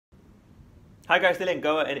Hi guys, Dylan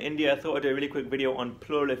Goa in India. I thought I'd do a really quick video on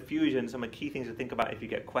pleural effusion, some of the key things to think about if you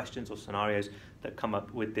get questions or scenarios that come up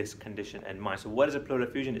with this condition in mind. So what is a pleural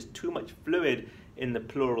effusion? It's too much fluid in the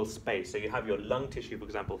pleural space. So you have your lung tissue, for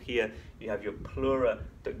example, here, you have your pleura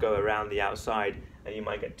that go around the outside, and you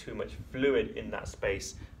might get too much fluid in that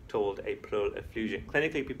space, called a pleural effusion.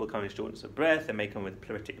 Clinically, people come with shortness of breath, they may come with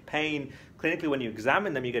pleuritic pain. Clinically, when you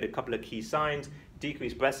examine them, you get a couple of key signs: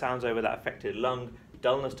 decreased breath sounds over that affected lung,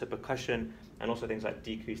 dullness to percussion, and also things like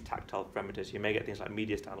decreased tactile fremetus. You may get things like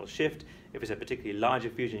mediastinal shift. If it's a particularly large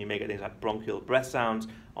effusion, you may get things like bronchial breath sounds.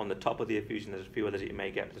 On the top of the effusion, there's a few others that you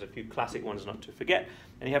may get. There's a few classic ones not to forget.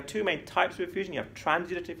 And you have two main types of effusion. You have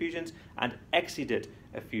transudate effusions and exudate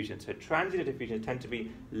effusions. So transudate effusions tend to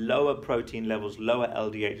be lower protein levels, lower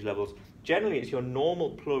LDH levels. Generally, it's your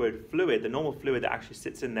normal pleural fluid, the normal fluid that actually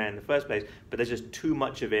sits in there in the first place, but there's just too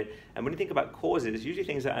much of it. And when you think about causes, it's usually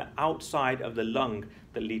things that are outside of the lung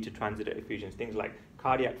that lead to transudate effusions. Things like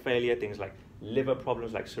cardiac failure, things like liver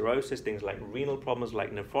problems like cirrhosis, things like renal problems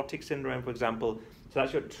like nephrotic syndrome, for example. So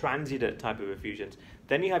that's your transudate type of effusions.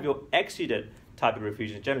 Then you have your exudate type of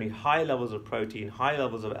effusions, generally high levels of protein, high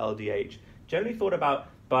levels of LDH, generally thought about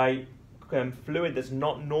by fluid that's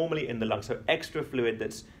not normally in the lung, so extra fluid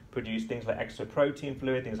that's produced, things like extra protein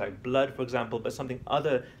fluid, things like blood, for example, but something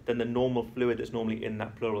other than the normal fluid that's normally in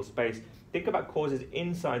that pleural space. Think about causes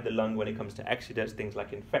inside the lung when it comes to exudates, things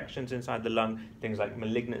like infections inside the lung, things like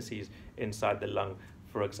malignancies inside the lung,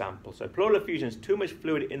 for example. So pleural effusions, too much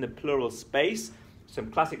fluid in the pleural space. Some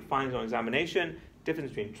classic findings on examination: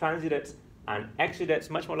 difference between transudates and exudates.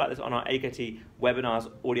 Much more like this on our AKT webinars,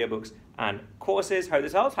 audiobooks, and courses. Hope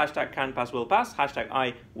this helps. #CanPassWillPass.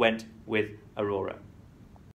 #I went with Aurora.